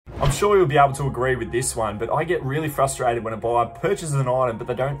I'm sure you'll be able to agree with this one, but I get really frustrated when a buyer purchases an item, but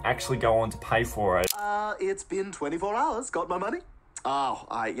they don't actually go on to pay for it. It's been 24 hours. Got my money? Oh,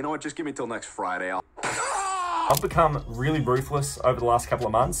 you know what? Just give me till next Friday. I've become really ruthless over the last couple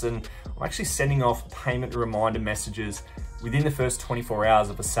of months, and I'm actually sending off payment reminder messages within the first 24 hours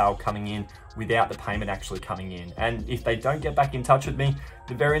of a sale coming in without the payment actually coming in. And if they don't get back in touch with me,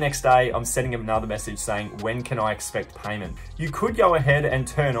 the very next day, I'm sending them another message saying, when can I expect payment? You could go ahead and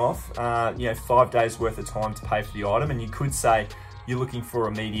turn off 5 days worth of time to pay for the item, and you could say you're looking for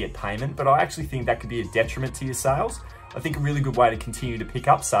immediate payment, but I actually think that could be a detriment to your sales. I think a really good way to continue to pick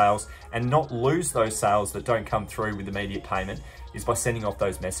up sales and not lose those sales that don't come through with immediate payment is by sending off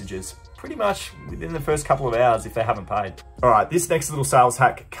those messages pretty much within the first couple of hours if they haven't paid. All right, this next little sales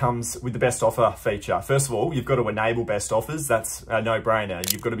hack comes with the best offer feature. First of all, you've got to enable best offers. That's a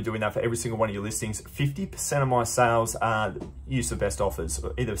no-brainer. You've got to be doing that for every single one of your listings. 50% of my sales are use of best offers,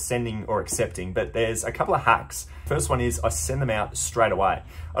 either sending or accepting, but there's a couple of hacks. First one is I send them out straight away.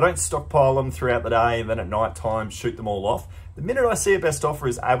 I don't stockpile them throughout the day and then at night time shoot them all off. The minute I see a best offer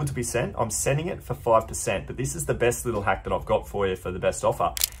is able to be sent, I'm sending it for 5%, but this is the best little hack that I've got for you for the best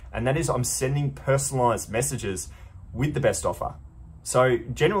offer. And that is I'm sending personalized messages with the best offer. So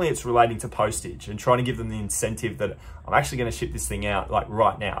generally it's relating to postage and trying to give them the incentive that I'm actually going to ship this thing out like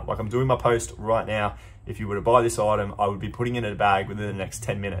right now. Like I'm doing my post right now. If you were to buy this item, I would be putting it in a bag within the next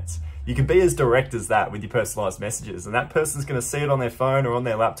 10 minutes. You can be as direct as that with your personalized messages, and that person's going to see it on their phone or on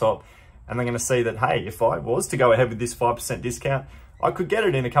their laptop, and they're going to see that, hey, if I was to go ahead with this 5% discount, I could get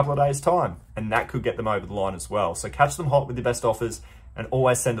it in a couple of days' time, and that could get them over the line as well. So catch them hot with your best offers and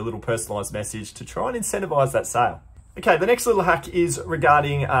always send a little personalized message to try and incentivize that sale. Okay, the next little hack is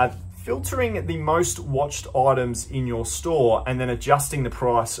regarding filtering the most watched items in your store and then adjusting the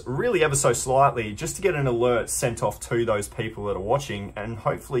price really ever so slightly just to get an alert sent off to those people that are watching and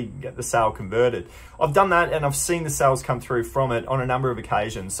hopefully get the sale converted. I've done that and I've seen the sales come through from it on a number of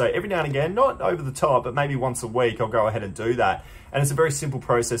occasions. So every now and again, not over the top, but maybe once a week, I'll go ahead and do that. And it's a very simple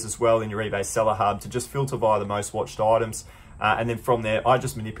process as well in your eBay Seller Hub to just filter via the most watched items. And then from there, I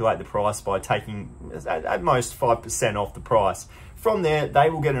just manipulate the price by taking at most 5% off the price. From there, they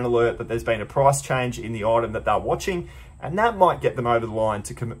will get an alert that there's been a price change in the item that they're watching, and that might get them over the line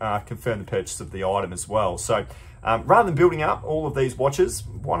to confirm the purchase of the item as well. So rather than building up all of these watches,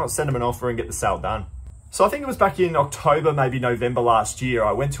 why not send them an offer and get the sale done? So I think it was back in October, maybe November last year,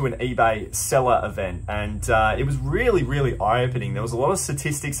 I went to an eBay seller event, and it was really, really eye-opening. There was a lot of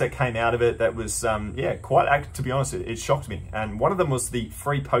statistics that came out of it that was, to be honest, it shocked me. And one of them was the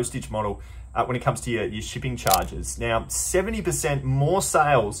free postage model when it comes to your shipping charges. Now, 70% more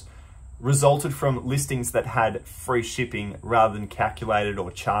sales resulted from listings that had free shipping rather than calculated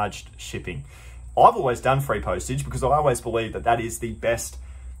or charged shipping. I've always done free postage because I always believe that that is the best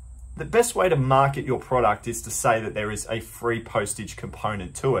way to market your product is to say that there is a free postage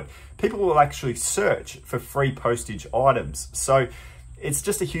component to it. People will actually search for free postage items. So it's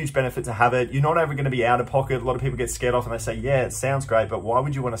just a huge benefit to have it. You're not ever going to be out of pocket. A lot of people get scared off and they say, yeah, it sounds great, but why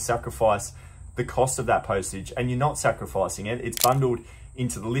would you want to sacrifice the cost of that postage? And you're not sacrificing it. It's bundled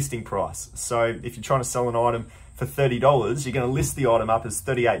into the listing price. So if you're trying to sell an item for $30, you're going to list the item up as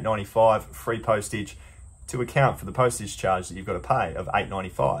 $38.95 free postage to account for the postage charge that you've got to pay of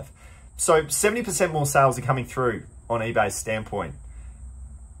 $8.95. So 70% more sales are coming through on eBay's standpoint.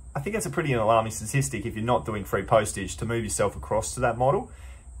 I think that's a pretty alarming statistic if you're not doing free postage to move yourself across to that model.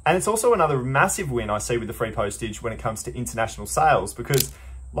 And it's also another massive win I see with the free postage when it comes to international sales, because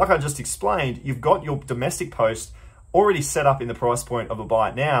like I just explained, you've got your domestic post already set up in the price point of a buy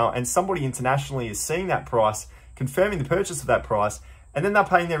it now, and somebody internationally is seeing that price, confirming the purchase of that price, and then they're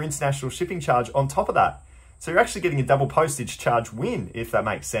paying their international shipping charge on top of that. So you're actually getting a double postage charge win, if that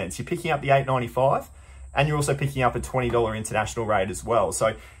makes sense. You're picking up the $8.95 and you're also picking up a $20 international rate as well.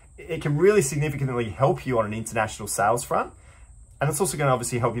 So it can really significantly help you on an international sales front. And it's also going to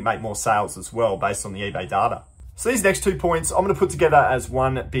obviously help you make more sales as well based on the eBay data. So these next 2 points I'm going to put together as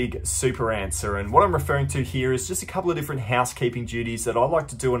one big super answer. And what I'm referring to here is just a couple of different housekeeping duties that I like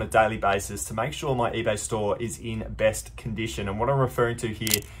to do on a daily basis to make sure my eBay store is in best condition. And what I'm referring to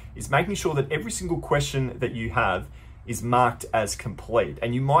here is making sure that every single question that you have is marked as complete.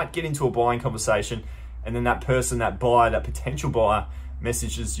 And you might get into a buying conversation and then that person, that buyer, that potential buyer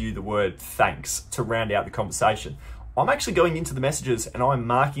messages you the word thanks to round out the conversation. I'm actually going into the messages and I'm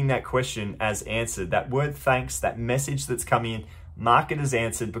marking that question as answered. That word thanks, that message that's come in, mark it as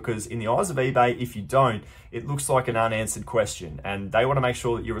answered, because in the eyes of eBay, if you don't, it looks like an unanswered question, and they want to make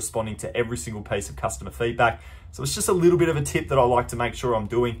sure that you're responding to every single piece of customer feedback. So it's just a little bit of a tip that I like to make sure I'm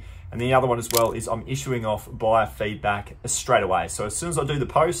doing. And the other one as well is I'm issuing off buyer feedback straight away. So as soon as I do the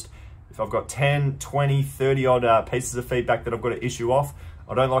post, if I've got 10, 20, 30 odd pieces of feedback that I've got to issue off,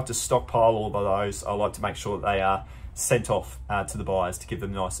 I don't like to stockpile all of those. I like to make sure that they are sent off to the buyers to give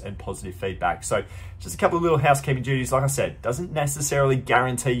them nice and positive feedback. So just a couple of little housekeeping duties. Like I said, doesn't necessarily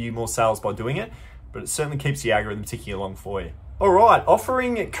guarantee you more sales by doing it, but it certainly keeps the algorithm ticking along for you. All right,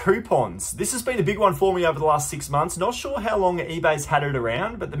 offering coupons. This has been a big one for me over the last 6 months. Not sure how long eBay's had it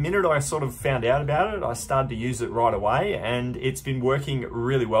around, but the minute I sort of found out about it, I started to use it right away, and it's been working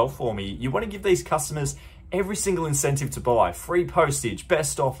really well for me. You want to give these customers every single incentive to buy: free postage,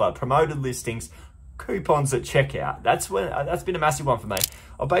 best offer, promoted listings, coupons at checkout. That's been a massive one for me.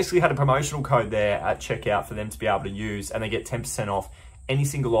 I basically had a promotional code there at checkout for them to be able to use, and they get 10% off any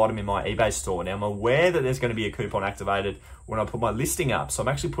single item in my eBay store. Now, I'm aware that there's going to be a coupon activated when I put my listing up, so I'm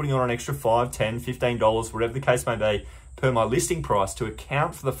actually putting on an extra $5, $10, $15, whatever the case may be, per my listing price, to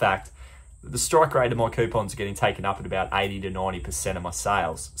account for the fact that the strike rate of my coupons are getting taken up at about 80 to 90% of my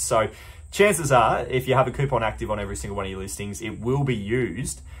sales. So chances are, if you have a coupon active on every single one of your listings, it will be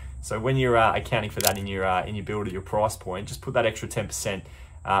used. So when you're accounting for that in your build at your price point, just put that extra 10%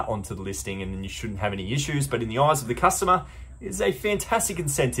 onto the listing, and then you shouldn't have any issues. But in the eyes of the customer, it's a fantastic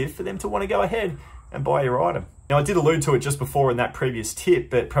incentive for them to want to go ahead and buy your item. Now, I did allude to it just before in that previous tip,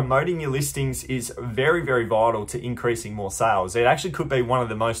 but promoting your listings is very, very vital to increasing more sales. It actually could be one of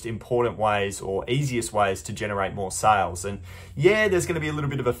the most important ways or easiest ways to generate more sales. And yeah, there's going to be a little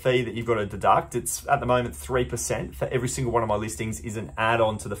bit of a fee that you've got to deduct. It's at the moment 3% for every single one of my listings is an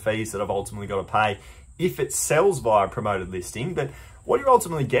add-on to the fees that I've ultimately got to pay if it sells via a promoted listing. But what you're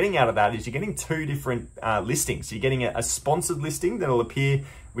ultimately getting out of that is you're getting two different listings. You're getting a sponsored listing that'll appear,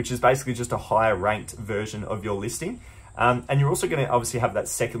 which is basically just a higher ranked version of your listing. And you're also going to obviously have that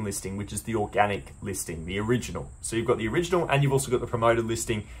second listing, which is the organic listing, the original. So you've got the original, and you've also got the promoted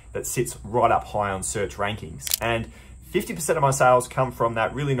listing that sits right up high on search rankings. And 50% of my sales come from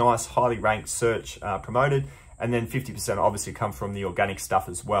that really nice, highly ranked search promoted, and then 50% obviously come from the organic stuff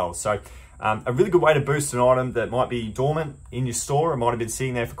as well. So a really good way to boost an item that might be dormant in your store, it might have been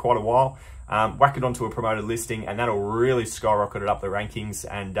sitting there for quite a while, whack it onto a promoted listing, and that'll really skyrocket it up the rankings,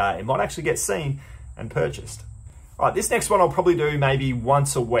 and it might actually get seen and purchased. All right, this next one I'll probably do maybe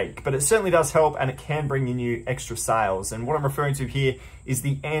once a week, but it certainly does help, and it can bring in you extra sales. And what I'm referring to here is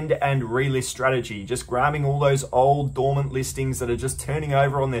the end and relist strategy, just grabbing all those old dormant listings that are just turning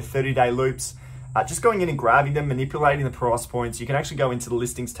over on their 30-day loops, just going in and grabbing them, manipulating the price points. You can actually go into the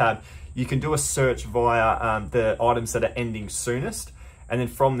listings tab. You can do a search via the items that are ending soonest. And then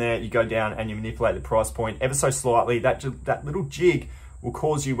from there, you go down and you manipulate the price point ever so slightly. That little jig will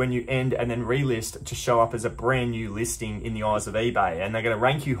cause you, when you end and then relist, to show up as a brand new listing in the eyes of eBay. And they're going to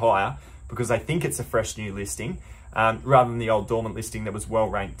rank you higher because they think it's a fresh new listing, rather than the old dormant listing that was well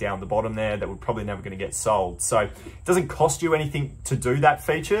ranked down the bottom there that we're probably never going to get sold. So it doesn't cost you anything to do that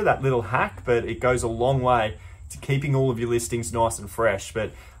feature, that little hack, but it goes a long way to keeping all of your listings nice and fresh.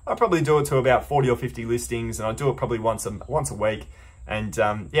 But I probably do it to about 40 or 50 listings, and I do it probably once a week. And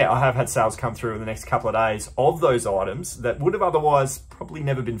yeah, I have had sales come through in the next couple of days of those items that would have otherwise probably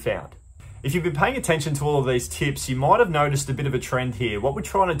never been found. If you've been paying attention to all of these tips, you might have noticed a bit of a trend here. What we're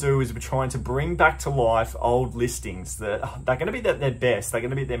trying to do is we're trying to bring back to life old listings that they're going to be at their best. They're going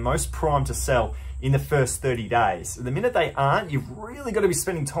to be at their most prime to sell in the first 30 days. The minute they aren't, you've really got to be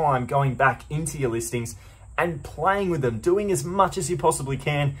spending time going back into your listings and playing with them, doing as much as you possibly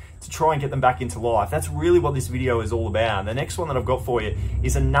can to try and get them back into life. That's really what this video is all about. And the next one that I've got for you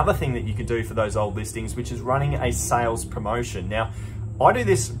is another thing that you can do for those old listings, which is running a sales promotion. Now, I do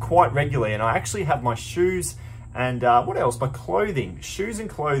this quite regularly, and I actually have my shoes and what else? My clothing, shoes and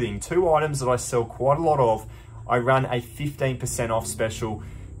clothing, two items that I sell quite a lot of. I run a 15% off special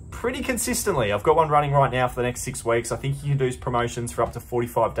pretty consistently. I've got one running right now for the next 6 weeks. I think you can do promotions for up to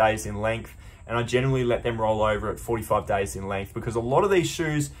 45 days in length. And I generally let them roll over at 45 days in length, because a lot of these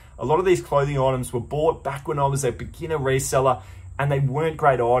shoes, a lot of these clothing items were bought back when I was a beginner reseller, and they weren't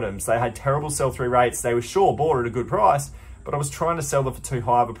great items. They had terrible sell-through rates. They were sure bought at a good price, but I was trying to sell them for too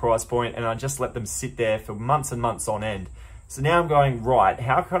high of a price point, and I just let them sit there for months and months on end. So now I'm going, right,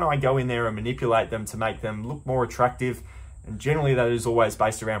 how can I go in there and manipulate them to make them look more attractive? And generally that is always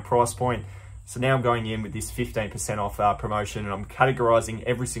based around price point. So now I'm going in with this 15% off promotion, and I'm categorizing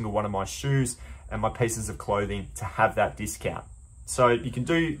every single one of my shoes and my pieces of clothing to have that discount. So you can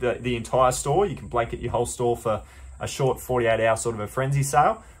do the entire store. You can blanket your whole store for a short 48-hour sort of a frenzy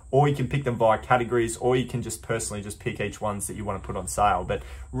sale, or you can pick them via categories, or you can just personally just pick each ones that you want to put on sale. But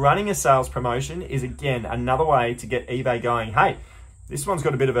running a sales promotion is, again, another way to get eBay going, hey, this one's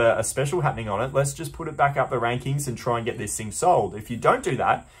got a bit of a special happening on it. Let's just put it back up the rankings and try and get this thing sold. If you don't do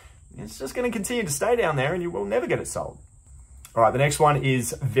that, it's just going to continue to stay down there and you will never get it sold. All right, the next one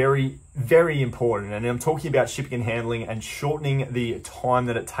is very, very important. And I'm talking about shipping and handling and shortening the time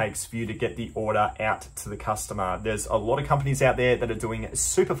that it takes for you to get the order out to the customer. There's a lot of companies out there that are doing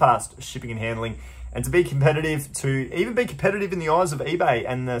super fast shipping and handling. And to be competitive, to even be competitive in the eyes of eBay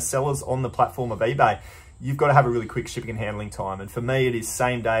and the sellers on the platform of eBay, you've got to have a really quick shipping and handling time. And for me, it is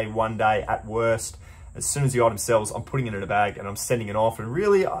same day, 1 day at worst. As soon as the item sells, I'm putting it in a bag and I'm sending it off. And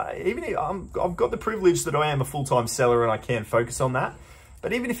really, I've got the privilege that I am a full-time seller and I can focus on that.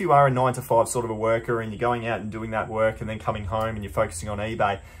 But even if you are a 9 to 5 sort of a worker and you're going out and doing that work and then coming home and you're focusing on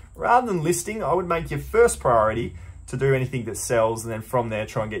eBay, rather than listing, I would make your first priority to do anything that sells, and then from there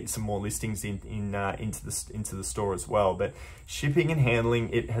try and get some more listings into the store as well. But shipping and handling,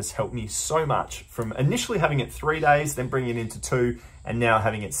 it has helped me so much, from initially having it 3 days, then bringing it into 2, and now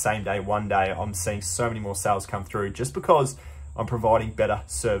having it same day, 1 day. I'm seeing so many more sales come through just because I'm providing better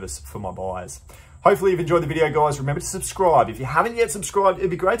service for my buyers. Hopefully you've enjoyed the video, guys. Remember to subscribe. If you haven't yet subscribed, it'd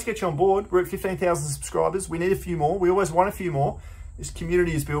be great to get you on board. We're at 15,000 subscribers. We need a few more. We always want a few more. This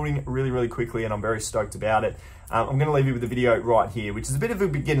community is building really, really quickly and I'm very stoked about it. I'm going to leave you with the video right here, which is a bit of a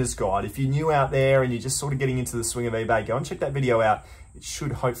beginner's guide. If you're new out there and you're just sort of getting into the swing of eBay, go and check that video out. It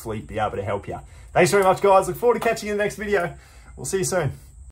should hopefully be able to help you. Thanks very much, guys. Look forward to catching you in the next video. We'll see you soon.